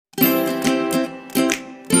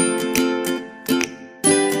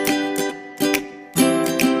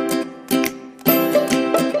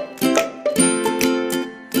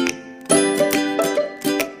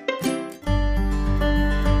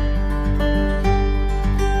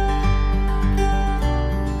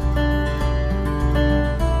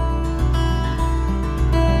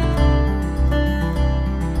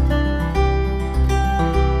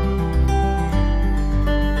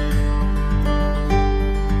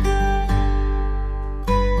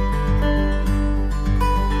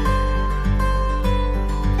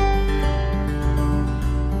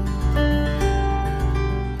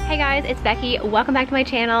it's Becky. Welcome back to my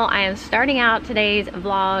channel. I am starting out today's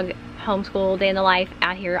vlog, homeschool day in the life,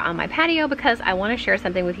 out here on my patio because I want to share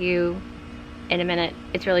something with you in a minute.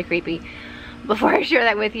 It's really creepy. Before I share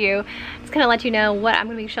that with you, it's gonna let you know what I'm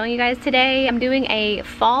gonna be showing you guys today. I'm doing a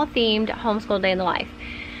fall themed homeschool day in the life.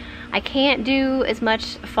 I can't do as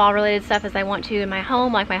much fall related stuff as I want to in my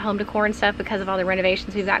home, like my home decor and stuff, because of all the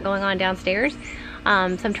renovations we've got going on downstairs. So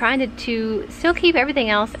I'm trying to still keep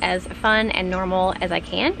everything else as fun and normal as I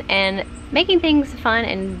can, and making things fun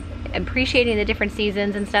and appreciating the different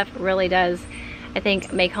seasons and stuff really does, I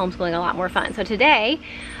think, make homeschooling a lot more fun. So today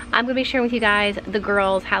I'm gonna be sharing with you guys the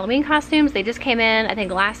girls' Halloween costumes. They just came in, I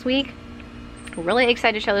think, last week. Really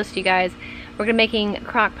excited to show this to you guys. We're gonna be making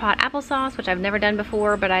crockpot applesauce, which I've never done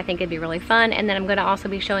before, but I think it'd be really fun. And then I'm gonna also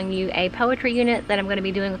be showing you a poetry unit that I'm gonna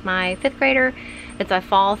be doing with my 5th grader. It's a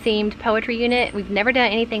fall themed poetry unit. We've never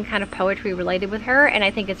done anything kind of poetry related with her, and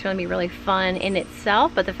I think it's gonna be really fun in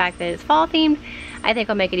itself, but the fact that it's fall themed, I think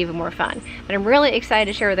will make it even more fun. But I'm really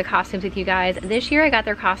excited to share the costumes with you guys. This year I got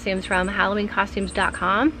their costumes from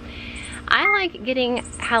HalloweenCostumes.com. I like getting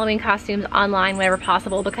Halloween costumes online whenever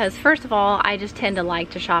possible because, first of all, I just tend to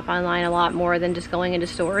like to shop online a lot more than just going into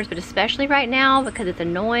stores, but especially right now because it's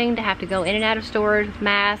annoying to have to go in and out of stores with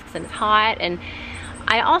masks and it's hot. And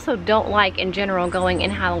I also don't like, in general, going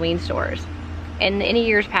in Halloween stores. In any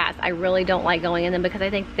years past, I really don't like going in them because I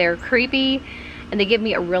think they're creepy and they give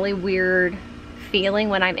me a really weird feeling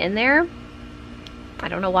when I'm in there. I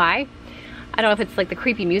don't know why. I don't know if it's like the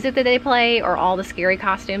creepy music that they play or all the scary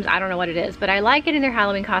costumes. I don't know what it is, but I like getting their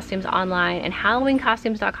Halloween costumes online, and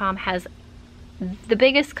HalloweenCostumes.com has the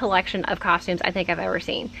biggest collection of costumes I think I've ever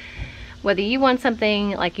seen. Whether you want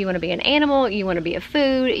something like you want to be an animal, you want to be a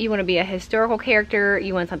food, you want to be a historical character,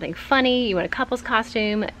 you want something funny, you want a couple's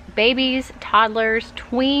costume, babies, toddlers,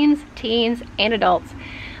 tweens, teens, and adults.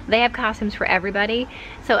 They have costumes for everybody.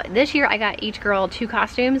 So this year I got each girl 2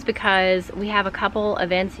 costumes because we have a couple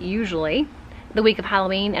events usually the week of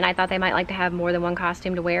Halloween, and I thought they might like to have more than one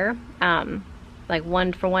costume to wear, like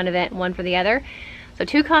one for one event, one for the other. So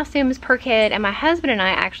 2 costumes per kid, and my husband and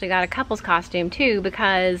I actually got a couple's costume too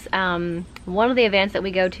because one of the events that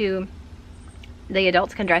we go to, the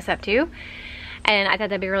adults can dress up too. And I thought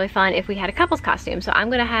that'd be really fun if we had a couple's costume. So I'm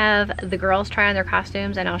gonna have the girls try on their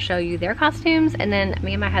costumes and I'll show you their costumes, and then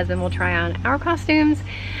me and my husband will try on our costumes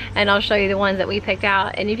and I'll show you the ones that we picked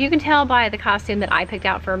out. And if you can tell by the costume that I picked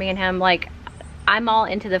out for me and him, like, I'm all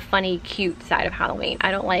into the funny, cute side of Halloween. I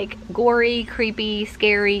don't like gory, creepy,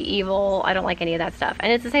 scary, evil. I don't like any of that stuff.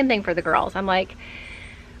 And it's the same thing for the girls. I'm like,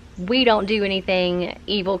 we don't do anything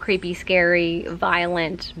evil, creepy, scary,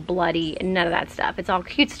 violent, bloody, none of that stuff. It's all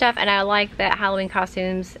cute stuff, and I like that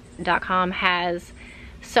HalloweenCostumes.com has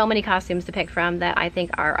so many costumes to pick from that I think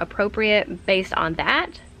are appropriate based on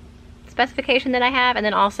that specification that I have, and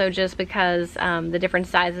then also just because the different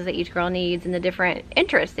sizes that each girl needs and the different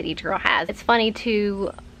interests that each girl has. It's funny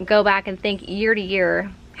to go back and think year to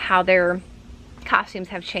year how their costumes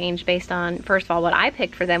have changed based on, first of all, what I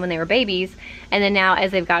picked for them when they were babies, and then now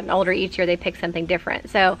as they've gotten older each year they pick something different.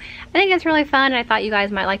 So I think that's really fun, and I thought you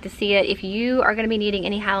guys might like to see it. If you are going to be needing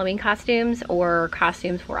any Halloween costumes or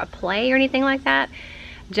costumes for a play or anything like that,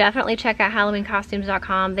 definitely check out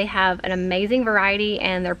HalloweenCostumes.com. They have an amazing variety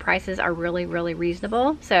and their prices are really, really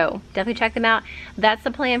reasonable. So definitely check them out. That's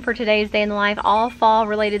the plan for today's day in the life. All fall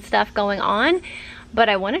related stuff going on. But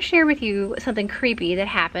I want to share with you something creepy that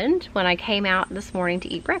happened when I came out this morning to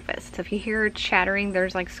eat breakfast. So if you hear chattering,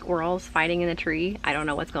 there's like squirrels fighting in the tree. I don't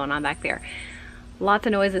know what's going on back there. Lots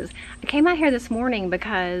of noises. I came out here this morning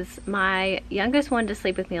because my youngest wanted to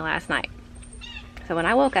sleep with me last night. So when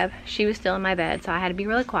I woke up, she was still in my bed, so I had to be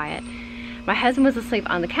really quiet. My husband was asleep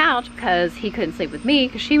on the couch because he couldn't sleep with me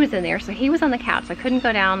because she was in there, so he was on the couch. I couldn't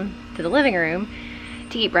go down to the living room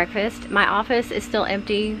to eat breakfast. My office is still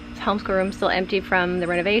empty. Homeschool room's still empty from the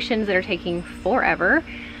renovations that are taking forever.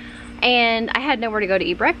 And I had nowhere to go to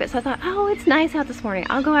eat breakfast. So I thought, oh, it's nice out this morning.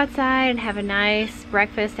 I'll go outside and have a nice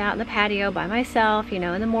breakfast out in the patio by myself, you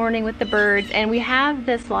know, in the morning with the birds. And we have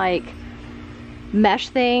this like mesh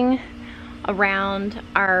thing around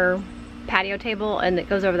our patio table and it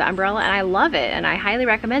goes over the umbrella, and I love it and I highly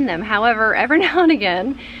recommend them. However, every now and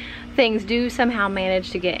again things do somehow manage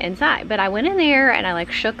to get inside. But I went in there and I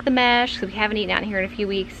like shook the mesh because we haven't eaten out here in a few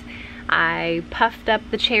weeks. I puffed up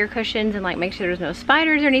the chair cushions and like make sure there's no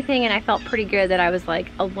spiders or anything, and I felt pretty good that I was like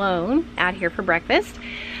alone out here for breakfast.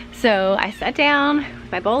 So I sat down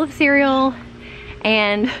with my bowl of cereal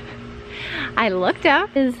and I looked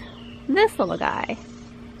up. Is this little guy.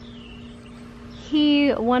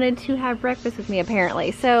 He wanted to have breakfast with me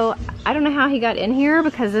apparently. So I don't know how he got in here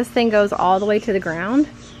because this thing goes all the way to the ground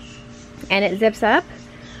and it zips up.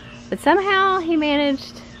 But somehow he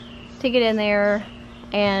managed to get in there,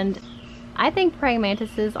 and I think praying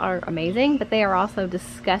mantises are amazing, but they are also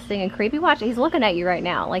disgusting and creepy. Watch, he's looking at you right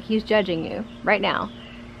now, like he's judging you right now.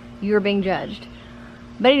 You're being judged.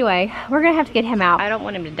 But anyway, we're gonna have to get him out. I don't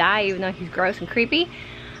want him to die, even though he's gross and creepy.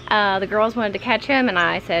 The girls wanted to catch him, and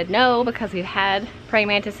I said no, because we've had praying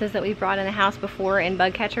mantises that we've brought in the house before in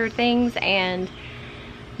bug catcher things, and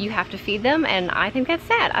you have to feed them, and I think that's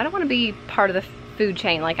sad. I don't want to be part of the food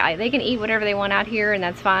chain. Like, they can eat whatever they want out here, and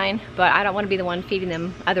that's fine, but I don't want to be the one feeding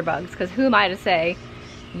them other bugs, because who am I to say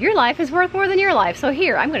your life is worth more than your life? So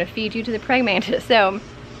here, I'm going to feed you to the praying mantis. So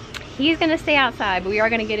he's going to stay outside, but we are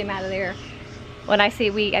going to get him out of there when I say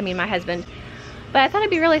I mean my husband. But I thought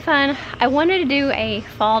it'd be really fun. I wanted to do a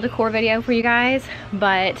fall decor video for you guys,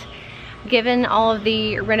 but given all of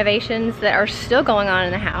the renovations that are still going on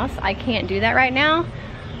in the house, I can't do that right now,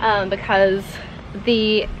 because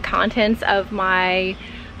the contents of my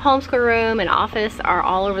homeschool room and office are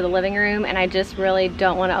all over the living room, and I just really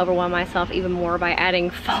don't want to overwhelm myself even more by adding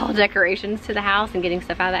fall decorations to the house and getting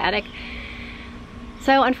stuff out of the attic.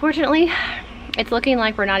 So unfortunately, it's looking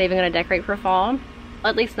like we're not even going to decorate for fall,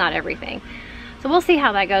 at least not everything. So we'll see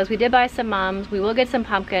how that goes. We did buy some mums. We will get some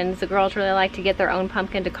pumpkins. The girls really like to get their own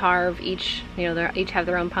pumpkin to carve. Each, you know, they each have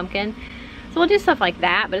their own pumpkin. So we'll do stuff like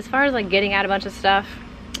that. But as far as like getting out a bunch of stuff,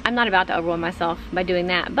 I'm not about to overwhelm myself by doing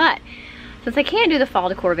that. But since I can't do the fall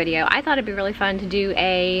decor video, I thought it'd be really fun to do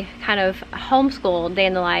a kind of homeschool day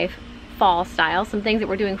in the life fall style. Some things that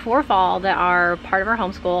we're doing for fall that are part of our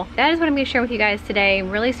homeschool. That is what I'm going to share with you guys today.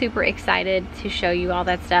 I'm really super excited to show you all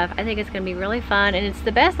that stuff. I think it's going to be really fun, and it's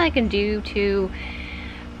the best I can do to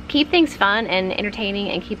keep things fun and entertaining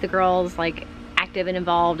and keep the girls like active and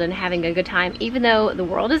involved and having a good time, even though the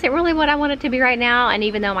world isn't really what I want it to be right now, and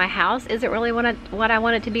even though my house isn't really what I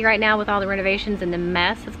want it to be right now with all the renovations and the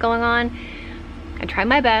mess that's going on. I try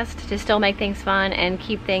my best to still make things fun and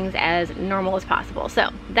keep things as normal as possible.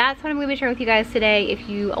 So that's what I'm going to be sharing with you guys today. If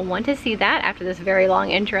you want to see that after this very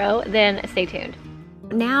long intro, then stay tuned.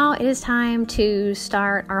 Now it is time to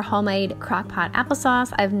start our homemade crockpot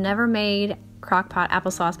applesauce. I've never made crockpot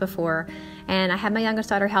applesauce before, and I had my youngest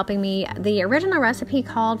daughter helping me. The original recipe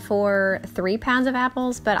called for 3 pounds of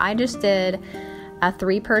apples, but I just did a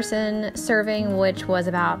 3-person serving, which was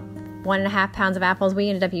about 1.5 pounds of apples. We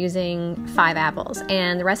ended up using 5 apples,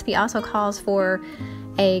 and the recipe also calls for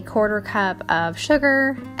a 1/4 cup of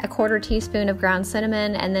sugar, a 1/4 teaspoon of ground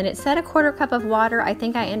cinnamon, and then it said a 1/4 cup of water. I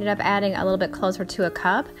think I ended up adding a little bit closer to a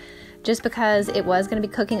cup, just because it was going to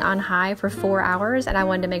be cooking on high for 4 hours, and I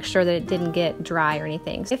wanted to make sure that it didn't get dry or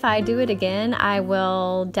anything. So if I do it again, I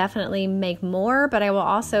will definitely make more, but I will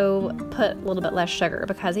also put a little bit less sugar,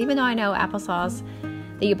 because even though I know applesauce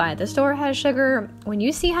that you buy at the store has sugar, when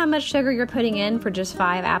you see how much sugar you're putting in for just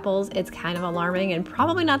 5 apples, it's kind of alarming and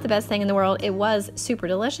probably not the best thing in the world. It was super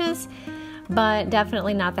delicious, but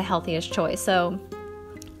definitely not the healthiest choice. So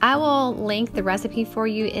I will link the recipe for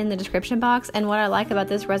you in the description box, and what I like about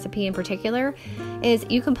this recipe in particular is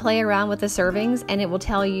you can play around with the servings, and it will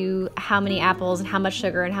tell you how many apples and how much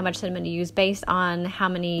sugar and how much cinnamon to use based on how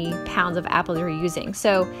many pounds of apples you're using.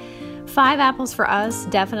 So 5 apples for us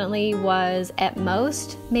definitely was at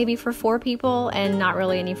most maybe for 4 people, and not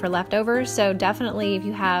really any for leftovers. So definitely if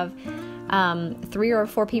you have 3 or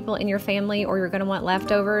 4 people in your family, or you're going to want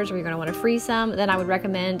leftovers, or you're going to want to freeze some, then I would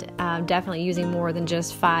recommend definitely using more than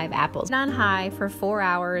just 5 apples. On high for 4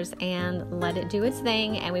 hours and let it do its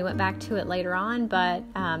thing, and we went back to it later on, but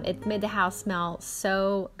it made the house smell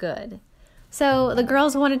so good. So the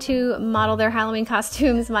girls wanted to model their Halloween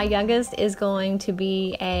costumes. My youngest is going to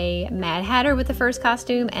be a Mad Hatter with the first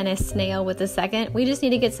costume and a snail with the second. We just need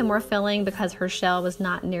to get some more filling because her shell was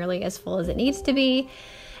not nearly as full as it needs to be.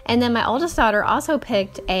 And then my oldest daughter also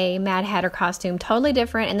picked a Mad Hatter costume, totally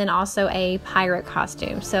different, and then also a pirate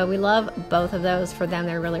costume. So we love both of those for them.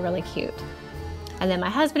 They're really, really cute. And then my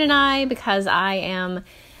husband and I, because I am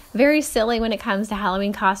very silly when it comes to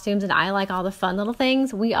Halloween costumes and I like all the fun little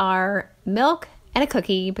things, we are milk and a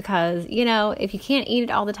cookie, because, you know, if you can't eat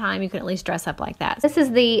it all the time, you can at least dress up like that. This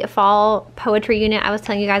is the fall poetry unit I was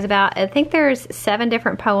telling you guys about. I think there's 7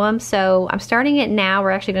 different poems, so I'm starting it now.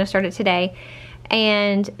 We're actually going to start it today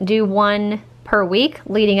and do 1 per week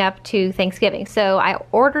leading up to Thanksgiving. So I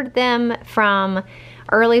ordered them from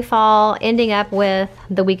early fall ending up with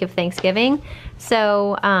the week of Thanksgiving.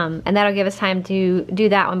 So, and that'll give us time to do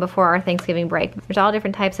that one before our Thanksgiving break. There's all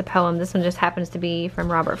different types of poems. This one just happens to be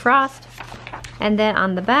from Robert Frost. And then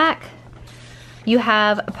on the back, you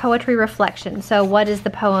have a poetry reflection. So what is the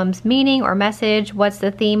poem's meaning or message? What's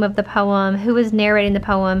the theme of the poem? Who is narrating the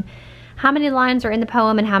poem? how many lines are in the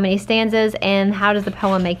poem and how many stanzas, and how does the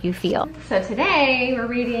poem make you feel. So today we're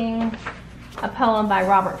reading a poem by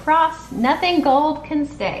Robert Frost, Nothing Gold Can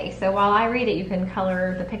Stay. So while I read it, you can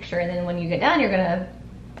color the picture, and then when you get done, you're gonna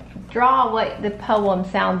draw what the poem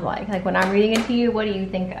sounds like. Like when I'm reading it to you, what do you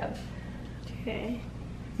think of? Okay.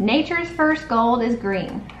 Nature's first gold is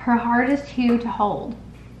green, her hardest hue to hold.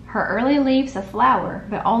 Her early leaf's a flower,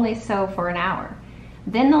 but only so for an hour.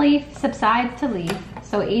 Then the leaf subsides to leaf,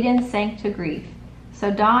 so Eden sank to grief.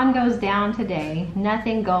 So dawn goes down today,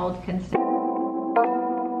 nothing gold can stay.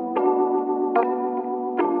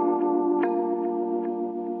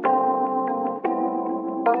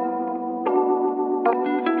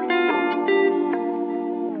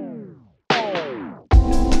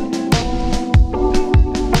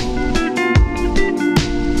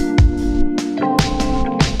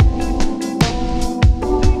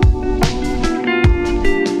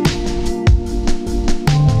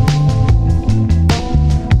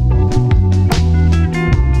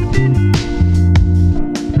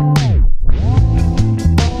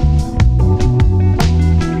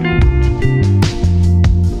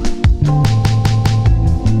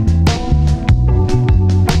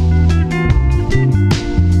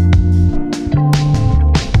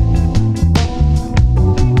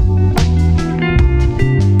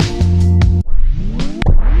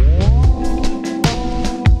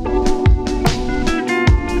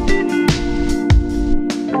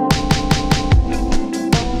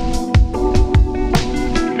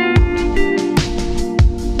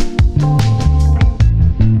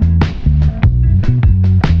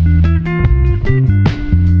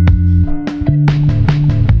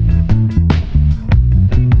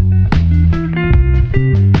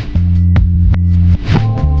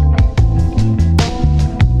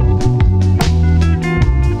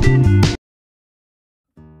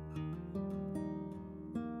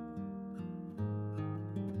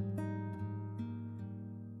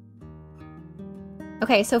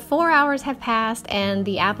 Okay, so 4 hours have passed and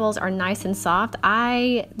the apples are nice and soft.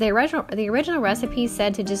 The original recipe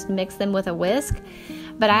said to just mix them with a whisk,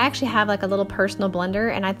 but I actually have like a little personal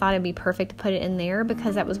blender, and I thought it'd be perfect to put it in there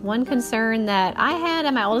because that was one concern that I had,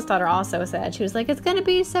 and my oldest daughter also said. She was like, it's gonna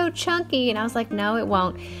be so chunky, and I was like, no, it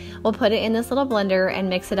won't. We'll put it in this little blender and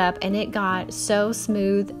mix it up, and it got so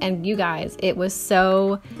smooth, and you guys, it was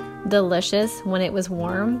so delicious when it was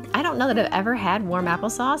warm. I don't know that I've ever had warm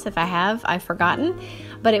applesauce. If I have, I've forgotten,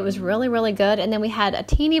 but it was really, really good. And then we had a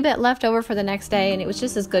teeny bit left over for the next day, and it was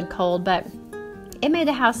just as good cold, but it made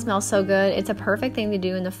the house smell so good. It's a perfect thing to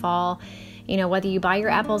do in the fall. You know, whether you buy your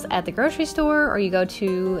apples at the grocery store or you go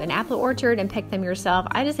to an apple orchard and pick them yourself,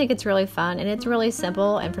 I just think it's really fun and it's really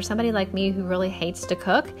simple. And for somebody like me who really hates to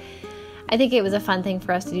cook, I think it was a fun thing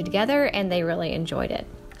for us to do together, and they really enjoyed it.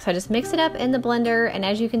 So I just mix it up in the blender, and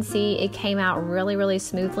as you can see, it came out really, really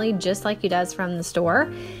smoothly, just like it does from the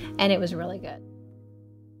store, and it was really good.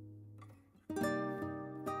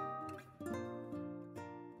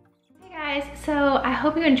 Hey guys, so I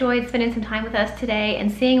hope you enjoyed spending some time with us today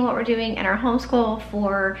and seeing what we're doing in our homeschool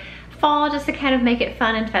for fall, just to kind of make it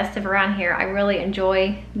fun and festive around here. I really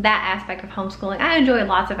enjoy that aspect of homeschooling. I enjoy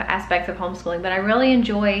lots of aspects of homeschooling, but I really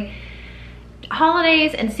enjoy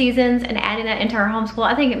holidays and seasons and adding that into our homeschool.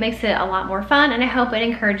 I think it makes it a lot more fun, and I hope it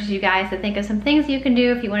encourages you guys to think of some things you can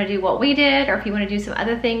do if you want to do what we did, or if you want to do some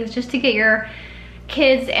other things just to get your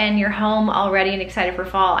kids and your home all ready and excited for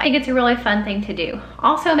fall. I think it's a really fun thing to do.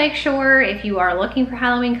 Also, make sure if you are looking for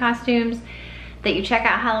Halloween costumes that you check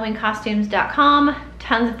out HalloweenCostumes.com.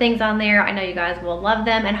 Tons of things on there. I know you guys will love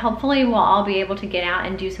them, and hopefully we'll all be able to get out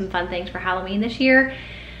and do some fun things for Halloween this year.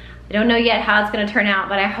 I don't know yet how it's going to turn out,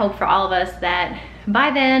 but I hope for all of us that by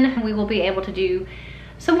then we will be able to do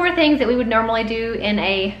some more things that we would normally do in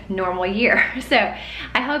a normal year. So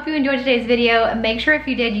I hope you enjoyed today's video. Make sure if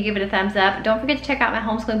you did, you give it a thumbs up. Don't forget to check out my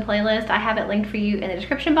homeschooling playlist. I have it linked for you in the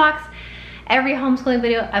description box. Every homeschooling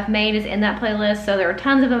video I've made is in that playlist. So there are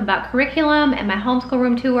tons of them about curriculum and my homeschool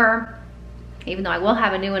room tour, even though I will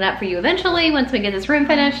have a new one up for you eventually once we get this room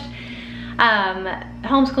finished.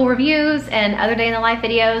 Homeschool reviews and other day in the life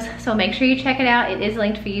videos, so make sure you check it out. It is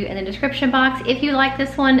linked for you in the description box. If you like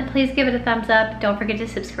this one, please give it a thumbs up. Don't forget to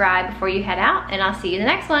subscribe before you head out, and I'll see you in the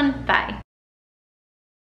next one. Bye.